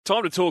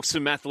Time to talk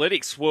some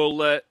athletics.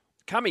 Well,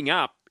 coming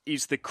up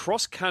is the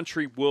Cross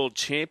Country World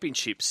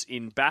Championships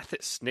in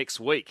Bathurst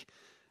next week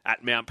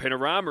at Mount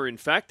Panorama, in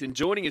fact. And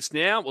joining us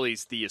now, well,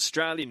 he's the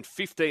Australian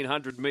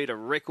 1,500-metre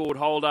record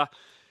holder,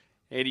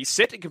 and he's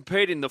set to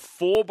compete in the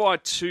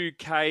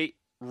 4x2K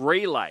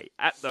relay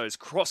at those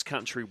Cross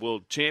Country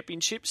World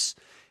Championships.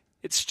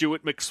 It's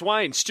Stuart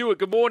McSweyn. Stuart,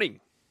 good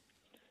morning.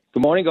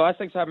 Good morning, guys.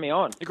 Thanks for having me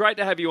on. Great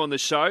to have you on the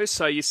show.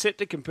 So you're set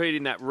to compete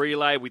in that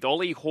relay with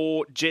Ollie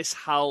Hoare, Jess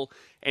Hull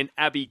and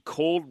Abby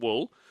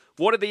Caldwell.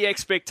 What are the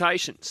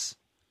expectations?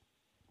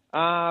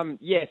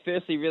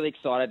 Firstly, really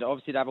excited.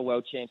 Obviously, to have a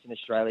world champs in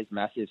Australia is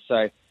massive.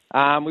 So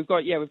we've got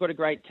a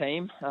great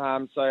team.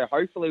 So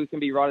hopefully we can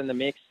be right in the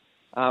mix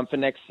for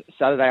next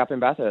Saturday up in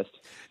Bathurst.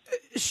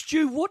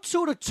 Stu, what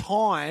sort of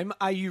time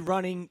are you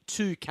running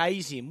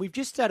 2Ks in? We've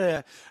just had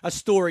a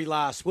story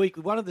last week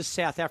with one of the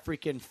South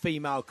African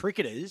female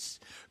cricketers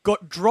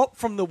got dropped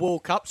from the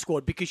World Cup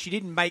squad because she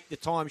didn't make the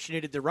time she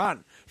needed to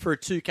run for a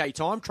 2K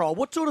time trial.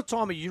 What sort of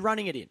time are you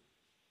running it in?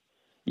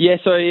 Yeah,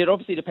 so it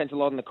obviously depends a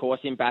lot on the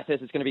course in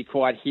Bathurst. It's going to be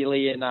quite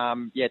hilly and,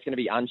 it's going to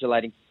be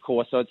undulating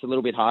course, so it's a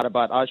little bit harder.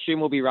 But I assume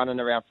we'll be running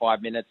around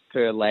 5 minutes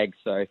per leg,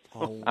 so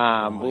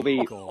we'll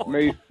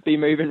be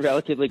moving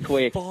relatively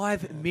quick.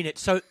 5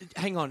 minutes. So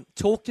hang on,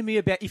 talk to me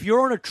about, if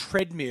you're on a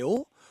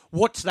treadmill,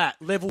 what's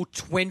that, level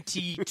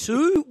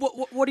 22?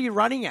 What are you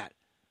running at?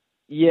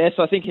 Yeah,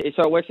 so I think it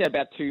works out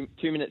about 2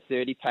 minutes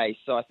 30 pace.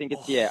 So I think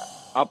it's,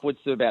 upwards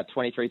to about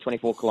 23,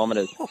 24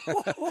 kilometres.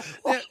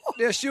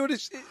 Now, Stuart,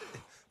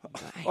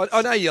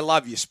 I know you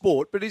love your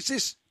sport, but is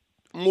this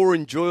more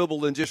enjoyable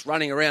than just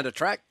running around a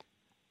track?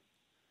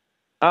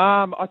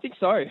 I think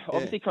so. Yeah.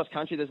 Obviously, cross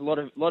country, there's a lot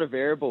of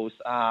variables,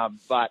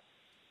 but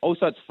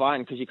also it's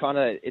fun because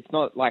it's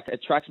not like a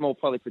track's more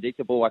probably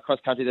predictable. Like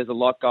cross country, there's a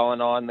lot going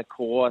on. The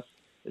course,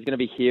 there's going to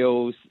be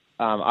hills,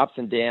 ups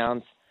and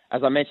downs.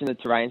 As I mentioned, the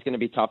terrain's going to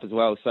be tough as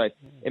well. So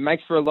it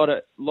makes for a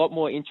lot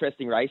more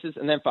interesting races.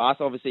 And then for us,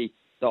 obviously,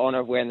 the honour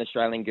of wearing the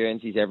Australian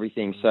Guernsey is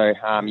everything. So,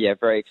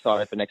 very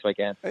excited for next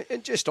weekend.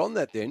 And just on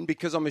that then,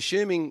 because I'm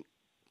assuming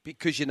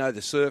because you know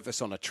the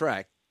surface on a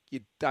track, you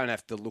don't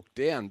have to look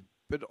down.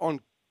 But on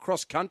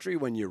cross-country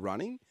when you're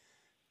running,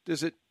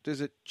 does it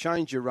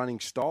change your running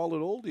style at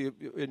all? Do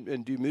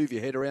you move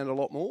your head around a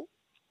lot more?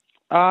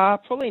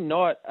 Probably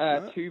not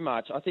too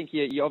much. I think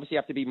you obviously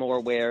have to be more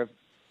aware of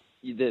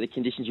the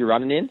conditions you're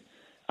running in.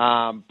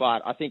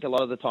 But I think a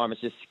lot of the time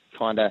it's just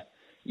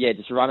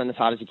just running as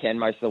hard as you can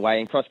most of the way.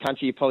 In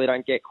cross-country, you probably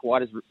don't get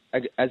quite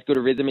as good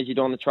a rhythm as you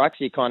do on the track,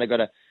 so you kind of got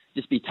to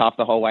just be tough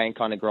the whole way and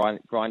kind of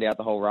grind out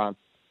the whole run.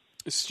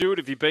 Stuart,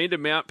 have you been to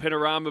Mount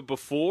Panorama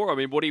before? I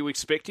mean, what are you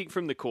expecting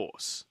from the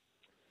course?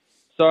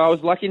 So I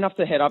was lucky enough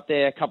to head up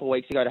there a couple of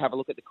weeks ago to have a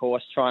look at the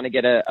course, trying to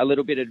get a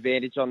little bit of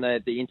advantage on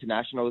the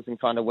internationals and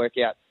kind of work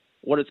out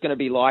what it's going to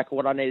be like,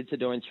 what I needed to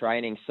do in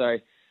training. So, as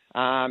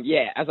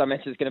I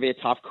mentioned, it's going to be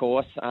a tough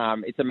course.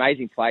 It's an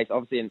amazing place,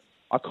 obviously an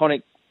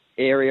iconic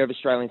area of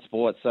Australian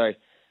sport. So,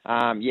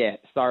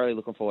 thoroughly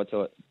looking forward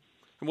to it.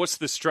 And what's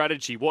the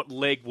strategy? What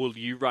leg will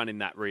you run in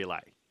that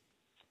relay?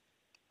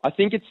 I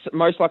think it's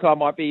most likely I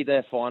might be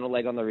the final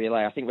leg on the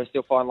relay. I think we're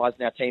still finalising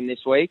our team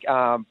this week,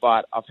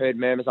 but I've heard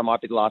murmurs I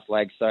might be the last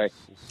leg. So,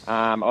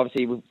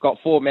 obviously we've got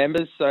 4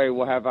 members, so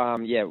we'll have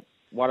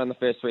one on the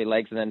first 3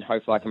 legs, and then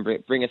hopefully I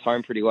can bring us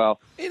home pretty well.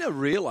 In a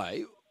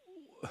relay,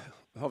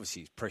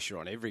 obviously pressure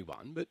on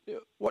everyone, but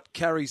what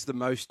carries the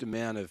most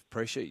amount of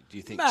pressure, do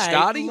you think? Mate,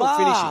 starting or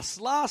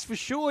finishing? Last for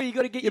sure. You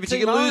got to get your but team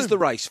you can lose home. the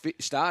race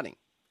starting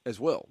as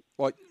well.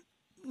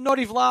 Not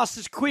if last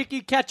is quick,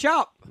 you catch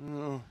up.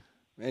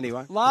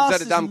 Anyway, last is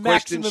that a dumb is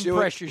question, maximum Stuart?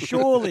 pressure,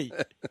 surely.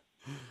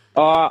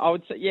 I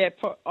would say,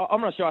 I'm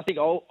not sure. I think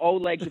all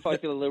legs you probably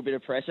feel a little bit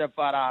of pressure,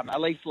 but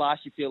at least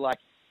last you feel like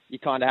you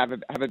kind of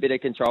have a bit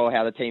of control of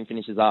how the team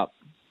finishes up.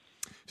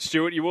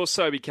 Stuart, you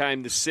also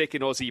became the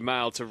second Aussie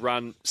male to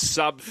run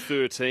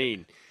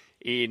sub-13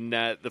 in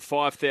the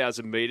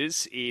 5,000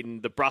 metres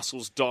in the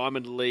Brussels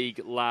Diamond League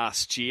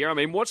last year. I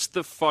mean, what's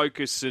the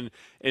focus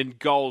and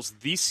goals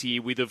this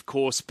year with, of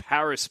course,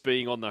 Paris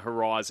being on the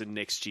horizon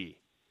next year?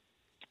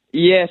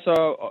 Yeah,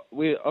 so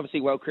we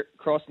obviously World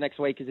Cross next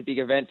week is a big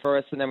event for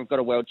us, and then we've got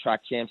a World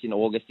Track Champs in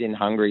August in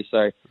Hungary.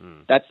 So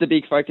that's the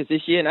big focus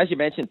this year. And as you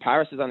mentioned,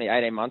 Paris is only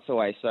 18 months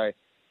away, so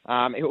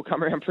it will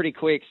come around pretty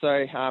quick.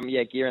 So,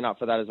 gearing up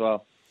for that as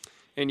well.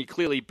 And you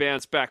clearly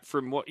bounced back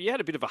from you had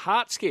a bit of a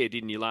heart scare,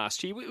 didn't you,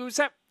 last year?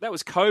 That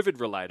was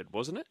COVID-related,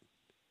 wasn't it?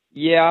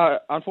 Yeah,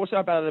 unfortunately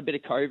I battled a bit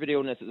of COVID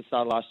illness at the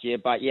start of last year,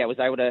 but I was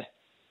able to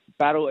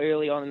battle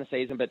early on in the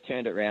season, but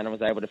turned it around and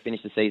was able to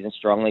finish the season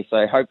strongly.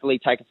 So hopefully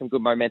taking some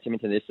good momentum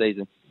into this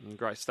season.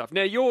 Great stuff.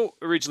 Now, you're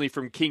originally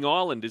from King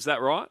Island, is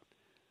that right?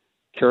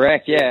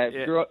 Correct, yeah.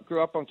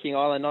 Grew up on King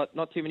Island.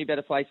 Not too many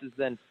better places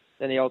than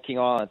the old King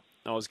Island.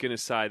 I was going to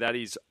say that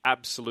is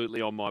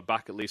absolutely on my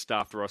bucket list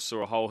after I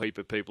saw a whole heap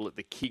of people at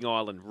the King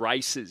Island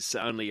races,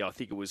 only I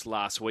think it was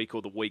last week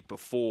or the week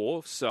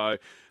before. So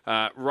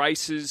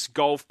races,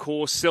 golf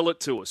course, sell it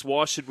to us.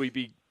 Why should we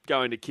be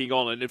going to King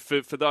Island? And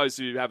for those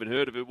who haven't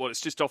heard of it,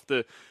 it's just off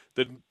the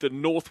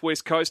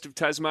northwest coast of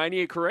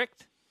Tasmania,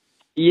 correct?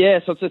 Yeah,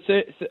 so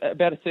it's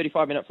about a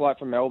 35-minute flight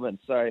from Melbourne.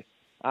 So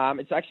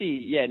it's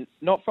actually,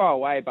 not far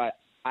away, but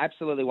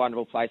absolutely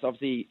wonderful place.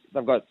 Obviously,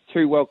 they've got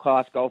 2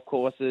 world-class golf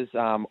courses,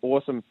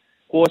 awesome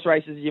horse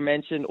races, as you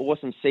mentioned,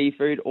 awesome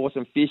seafood,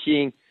 awesome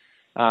fishing,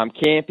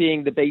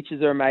 camping. The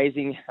beaches are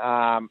amazing.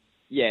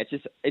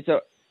 It's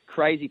a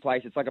crazy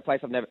place. It's like a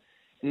place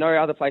no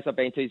other place I've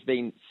been to has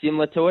been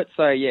similar to it.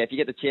 So, yeah, if you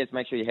get the chance,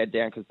 make sure you head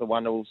down because it's a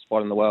wonderful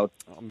spot in the world.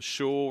 I'm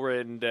sure,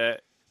 and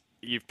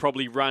you've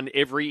probably run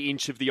every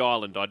inch of the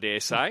island, I dare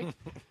say.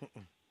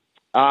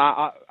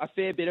 A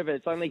fair bit of it.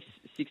 It's only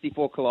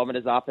 64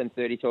 kilometres up and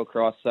 32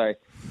 across. So,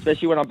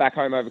 especially when I'm back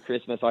home over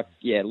Christmas, log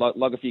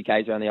a few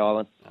Ks around the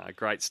island.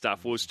 Great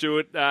stuff. Well,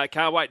 Stuart,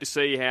 can't wait to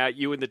see how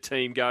you and the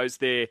team goes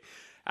there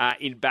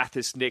in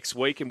Bathurst next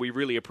week, and we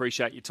really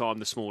appreciate your time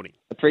this morning.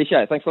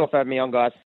 Appreciate it. Thanks a lot for having me on, guys.